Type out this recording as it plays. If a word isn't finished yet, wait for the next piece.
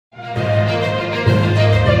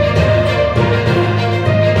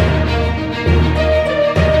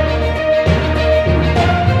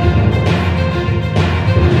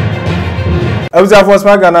I was for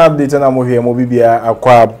smart Ghana update and I'm here mobibia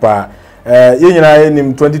akwaba. Yenyina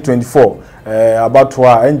nim 2024 about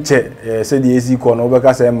wa enche said the AC corner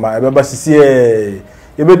obeka say ma ebeba sisi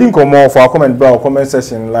ebedi nkomo for comment bar comment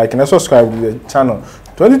section like and subscribe to the channel.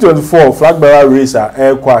 2024 flag bearer race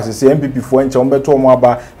air quasi MPP for enche ombeto mo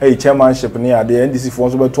aba chairmanship ni ade NDC for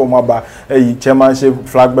so beto mo aba chairmanship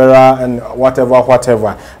flag bearer and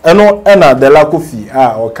whatever eno na de la Kofi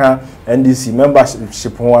oka NDC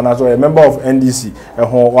membership one as a member of NDC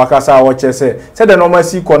wakasa wache say the normal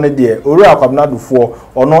see corner there Owura Kwabena Duffuor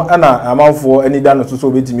ono na amanfo ani da no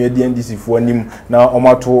so betimi edi NDC fo anim na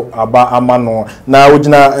omato aba amano na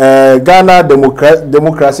ogina Ghana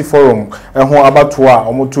Democracy Forum abato a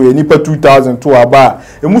omoto enipa 2000 to aba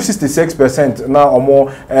emu 66% na omo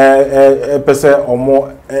pese omo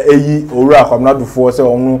eyi Owura Kwabena Duffuor say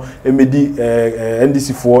onu emedi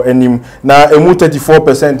NDC fo anim na emu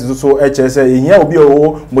 34% so HSA ehia obi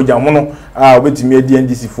o mojamono obetimi edi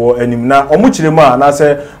NDC fo anim na omuchiremu a na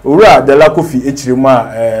say Owura de la Kofi echiremu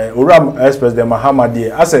a Owura express de Mahama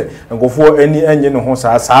de ase nkofo eni enye no ho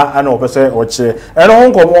saa ana opese oche eno ho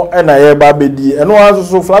nkomo na ye ba bedi eno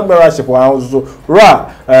aso flag bearership aso Owura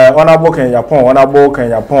onabo kan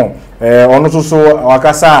Agyapong ono so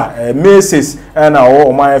wakasa meses na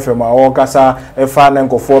o man FM o kasa fa na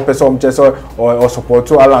nkofo pese omchese o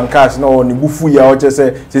support alankas na o ni bufu ya o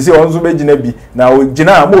chese sisi onzo begina bi na o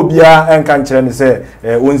gina ma obia enka nkere ne se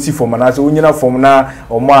onsi form na se onyina form na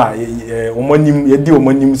oma omonim yedi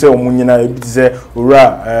omonim se omonyina ebi se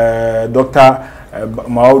Owura Dr.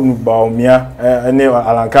 Maunu Baumia ene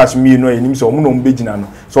alankas mi no enim so omo no mbegina no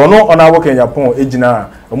so no ona wo kan Agyapong ejina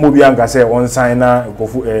omo bi anka se on sign na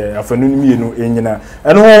kofu afanu mi no enyina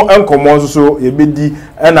eno ho enkomo so ebedi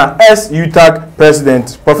na UTAG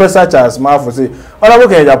president Professor Charles Mafo say ona wo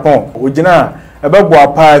kan Agyapong ojina ebebo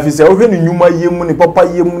apa fi se ohwe ni nyuma yemu ni papa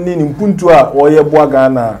yemu ni mpuntu a oye boa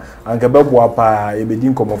Ghana anka bebo apa ebedi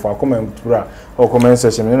nkomo fa comment tura o comment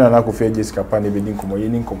section na Kofi Jessica pa na ebedi nkomo ye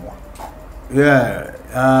ni nkomo. Yeah,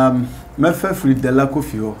 me free de la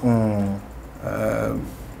Kofi o.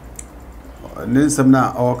 Ne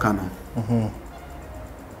samna o kana.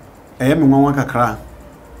 Me nwanwa kakra.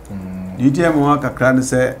 Yiti me nwanwa kakra ne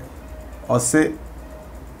se o se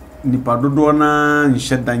nipa dodo na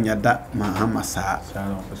nheda nyada Mahama saa.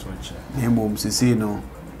 Ne mom sisi no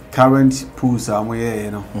current pools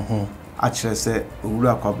amoye no. A kire se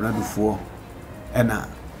Owura Kwabena Duffuor ena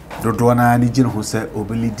dodo na ni gin ho se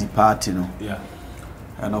obeli di party no. Yeah.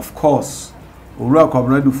 And of course Owura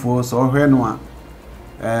Kwabena Duffuor so hwe no a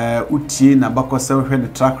utie na bakose hwe ne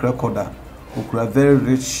track recorder okura very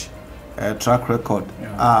rich track record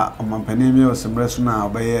omampani mi osemreso na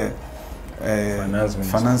obeye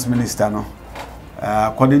finance minister no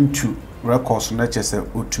according to records na chese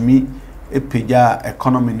otumi epeja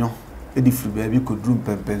economy no edifri ba bi kodrum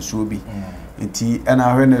pempenso bi nti and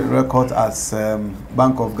I heard a record as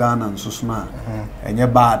Bank of Ghana and Susma and you're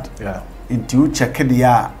bad. Yeah. Nti you check the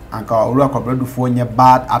ya anka Owura Kwabena Duffuor nye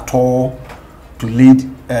bad at all to lead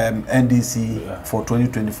NDC for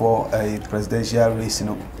 2024 presidential race, you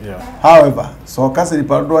know. Yeah. However, so kase di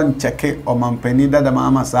pardon check o mampeni da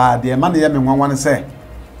Mahama sa de man ye me nwan say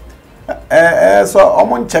so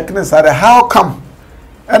omon check ne say how come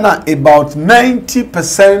and about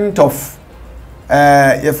 90% of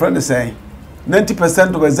your friend is saying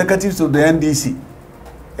 90% of executives of the NDC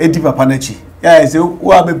edi papa nachi ya say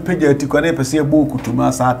wo be page atikwane pese egbo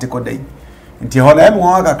okutuma sa atikodai nti hola em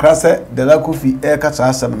won akakra se de la Kofi kacha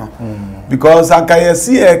asem no because anka ye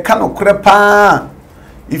see kanokre pa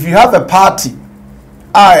if you have a party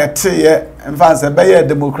in fact a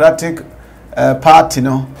democratic party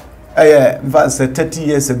no in fact 30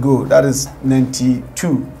 years ago, that is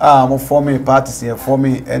 92 I'm forming parties here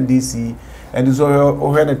forming NDC and so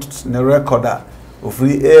when the recorder of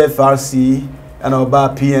free AFRC and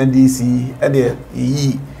about PNDC and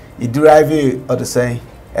the derive of the same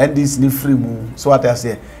NDC ni free move so what I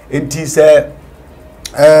say it is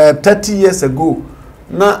 30 years ago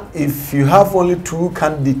now if you have only two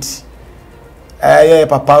candidates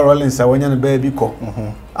Papa Rollins when you baby ko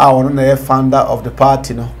I want to founder of the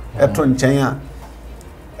party no eto nchen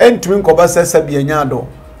entumi nkoba sesa bianyado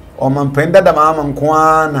o mampenda da Mahama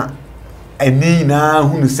nkwana eni na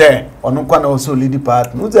hunu se ono kwa na also lead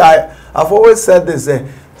party no I've always said this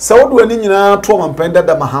so what do any nyina to mampenda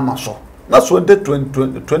da Mahama so na so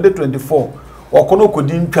 2024 okono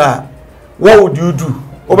kodi ntwa what would you do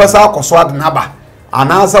obasa akoso adenaba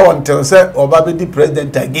anasa wontel se oba be di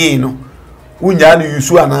president again no unya no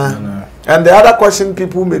yusu ana and the other question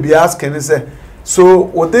people may be asking is so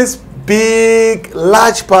with this big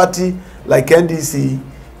large party like NDC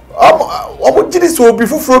omo gidi so bi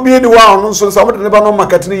fufuro bi eni wa ono so so mo de ne ba no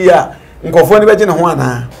market ni ya nkofo ni be gine ho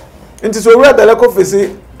ana nti so we da Kofi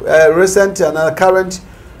say recent and current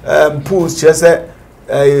polls say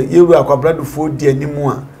Yewura Kwabena Duffuor di animu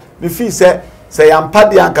a me feel say yampa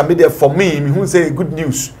de anka me there for me who say good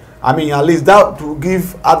news. I mean, at least that to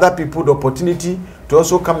give other people the opportunity to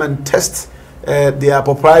also come and test their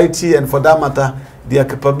propriety and for that matter their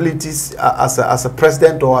capabilities as a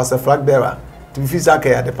president or as a flag bearer. To be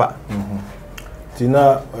physically at the part.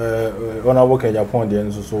 Tina, honorable Agyapong, the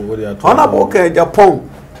end so what they are. Honorable Agyapong,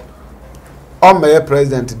 I'm a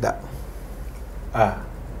president that.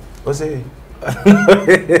 What's it?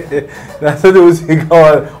 That's what it was.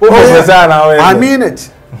 I mean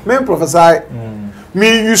it. Me prophesy.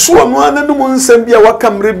 Me you saw one and one sembia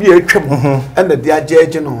wakam rebi etwem and the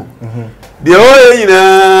judge no. The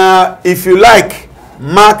only if you like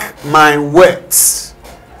mark my words.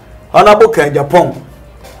 Honorable Agyapong.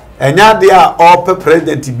 Enya dia ope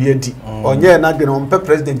president biedi. Onye na gbe no ope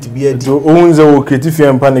president biedi. To onze wo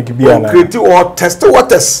creative panic bia na. Creative or test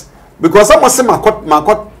waters because some say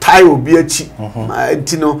makot tie obi achi.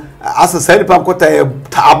 Ntino as a side pan kota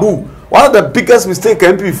taboo. One of the biggest mistake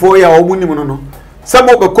MP for ya omunim no. Some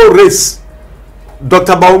of the race.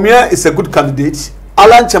 Dr. Baumia is a good candidate.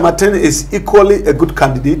 Alan Chamaten is equally a good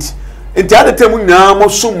candidate. Inti ade temu na mo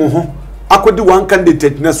sumu ho. Akodi one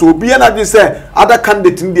candidate na so obi na be say other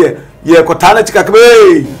candidate there ye kotana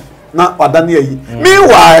chikabe na wadani yi.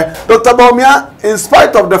 Meanwhile, Dr. Baumia, in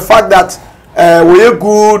spite of the fact that we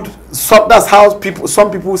good, so that's how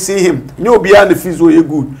some people see him. You know, beyond the fees we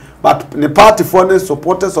good. But the party foreigners,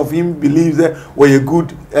 supporters of him believe that we're a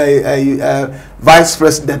good vice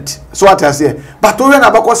president. So what I say. But we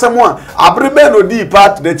na bako someone abrebe no di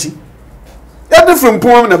part dechi. Ya different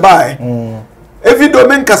poem na buy. If you don't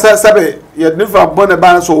make kasa sabe, you never born a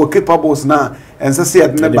ban so capable na and say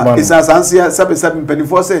at never. It's as answer sabe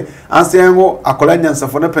 24 say answer ngo akola nyansa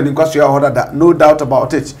for na penny kwaso ya order that no doubt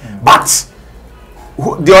about it. But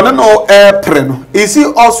the other no preno is he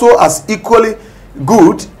also as equally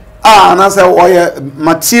good? And as a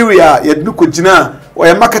material, yet no kujina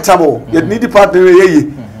or marketable, yet needy partner.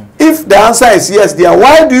 If the answer is yes, dear,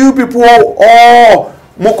 why do you people all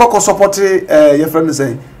Mokoko support your friend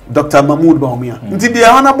say Dr. Mahmoud Baumia? Indeed, the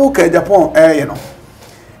honorable Agyapong, you know,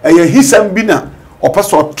 his ambina or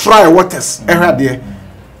person try waters, there.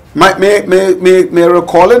 May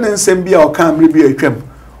recalling and Sambia or Camry be a trim.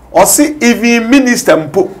 Or see if minister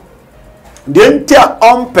Mpo the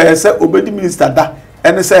entire person obey the minister that.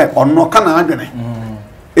 And say on no kana adwene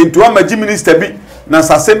into a maji minister bi na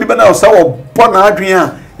sase bi na so wo bo na adwen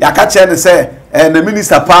a ya ka che ne say na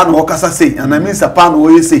minister pa na wo kasa sei na minister pa na wo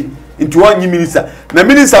yesi into one minister na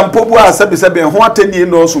minister mpobu a sebe ho atani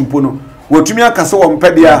no so mpo no wotumi akase wo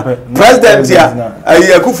mpede a president ya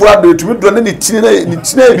Akufo Addo tumi do na ni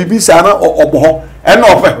tine bibi sa na obo e na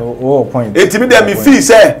ope point etimi dem me feel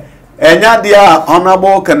say enya dia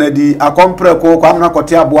honorable Kennedy akompre ko kwamna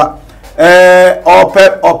kote aboa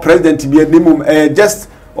or president be minimum just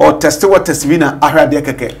or test what test vina ahade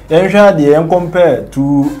keke enhwa de en compare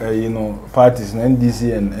to you know parties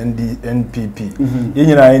NDC and NPP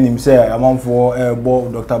yenyina enim say amanfo bo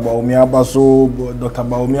Dr. Baumia baso Dr.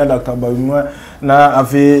 Baumia na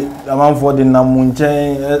afi amanfo de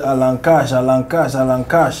namunchen alankash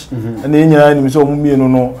na yenyina enim say omumienu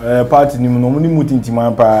no party nim no muni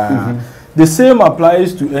mutintima pa. The same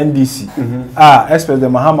applies to NDC. Expect the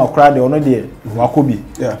Mahama crowd or not there. Wakobi.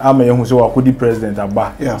 I'm a young so Wakodi president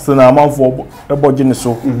aba. So now I'm for a budget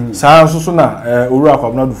so. So na Ura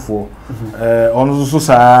Kwabena Duffuor. On so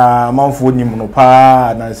sa man for ni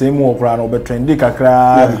monopa na say more crowd over trendy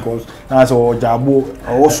kakra because na so jabo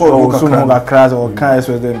also no kakra or can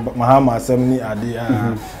expect the Mahama assembly ade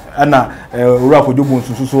ana Ura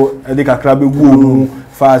Kwabena so ade kakra be gu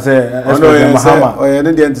Mahama. Oh, I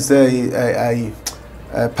didn't say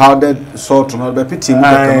I powdered salt or the pitching.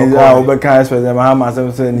 Mahama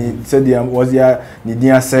said was ya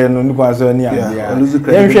Nidia said no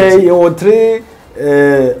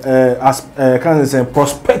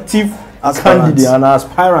prospective candidate and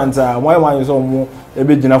aspirants are why you saw more a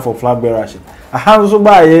bit enough for flag bearership. I have so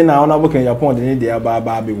by now on a book in Japan in India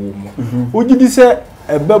Baby woman. Would you say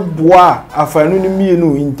a bebois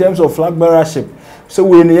in terms of flag bearership? So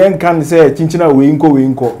we can say Chinchina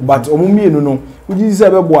winko, but omumi no. Would you say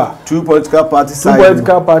two political parties? Two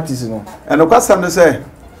political parties, no. And of course, I'm say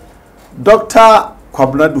Dr.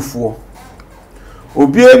 Kwabena Duffuor.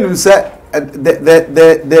 Obinim said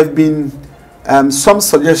there have been some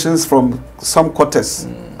suggestions from some quarters.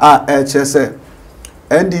 HSA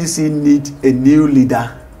NDC need a new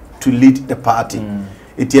leader to lead the party.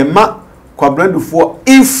 It yema Kwabena Duffuor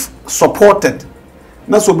if supported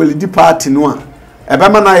na so belidi party no a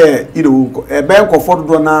ebema na ye ebe comfort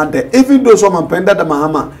do na the even though some penda the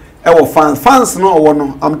Mahama fans no owo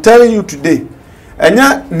no I'm telling you today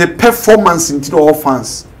enya ne performance into all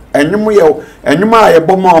fans enyum a ye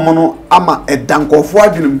boma omo no ama edankofo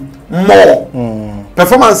adwenum more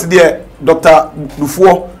performance there Dr.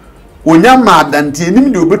 Duffuor onya ma dante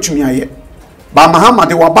enim de obetumi aye ba Mahama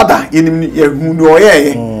de wabada yenim ye hu no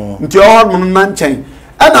oyeye nti o no na nchen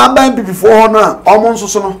and aban people for na omo nso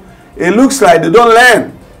so no it looks like they don't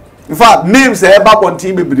learn in fact names e ba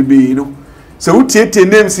kontin bebrebe you know so who tie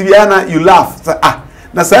names bia na you laugh say ah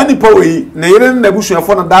na say ni power na yere na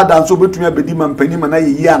busuafo na dada nso betumi abedi mampani na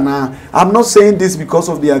ye ana I'm not saying this because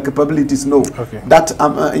of their capabilities no okay. That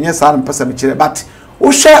yes I'm person kire but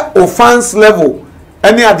o share o fans level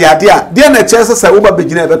any ade there na chese say wo ba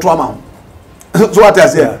begina e beto ama so what I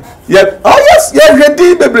say yeah oh yes yeah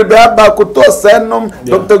ready bebrebe ba koto senom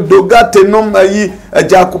Dr. Dogate nom ayi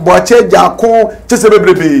Agyapong Agyapong chese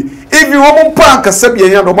bebrebe if you want pank asebia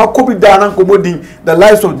yan do makobi da na komodin the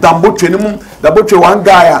lives of Dambotwe ni mum Dambotwe one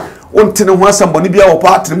guy ontene ho asamboni bia wo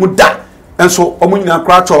party mu da enso omunyina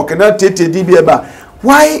kra talk na tete di bia ba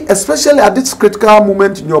why especially at this critical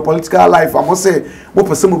moment in your political life I must say mo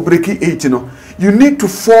person mo breaking 8 no you need to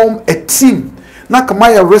form a team na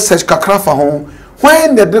kamaya research kakra fa ho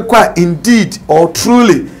when the require indeed or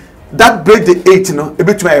truly that break the 8 you know a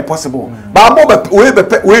bit more possible but we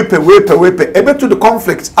able to the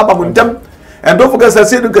conflict about them and don't forget I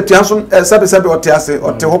say you get answer sabe or tiase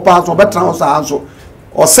or te hopa so betra house answer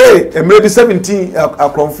or say maybe 17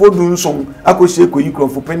 akronfo do some akohie koyi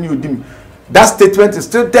kronfo penny odim that statement is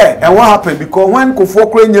still there and what happened because when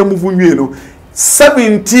Kofi Krenya move you know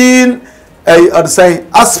 17 I'd say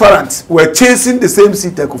aspirants were chasing the same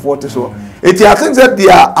seat as Kofi so I think that they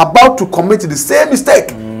are about to commit the same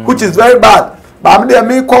mistake which is very bad but I'm there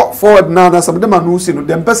may call forward now some of them are no sin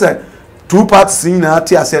them person two parts in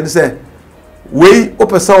ati say we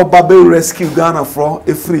opesa obabe rescue Ghana from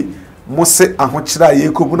a free mose ahochira ye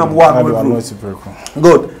kobu na mo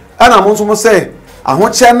good and I'm also say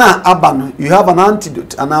ahochira na aba you have an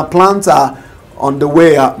antidote and our plans are on the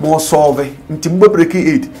way more solving intimbo breaking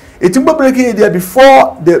 8 itimbo breaking 8 there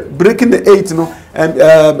before the breaking the 8 you know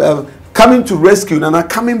and coming to rescue and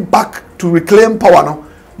coming back to reclaim power no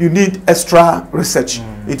you need extra research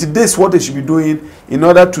it is what they should be doing in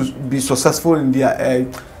order to be successful in their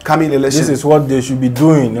coming election. This is what they should be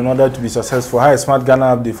doing in order to be successful. Hi smart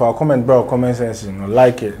Ghanaweb for comment bro comment section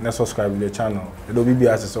like it and subscribe to the channel. It will be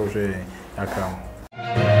as a social account.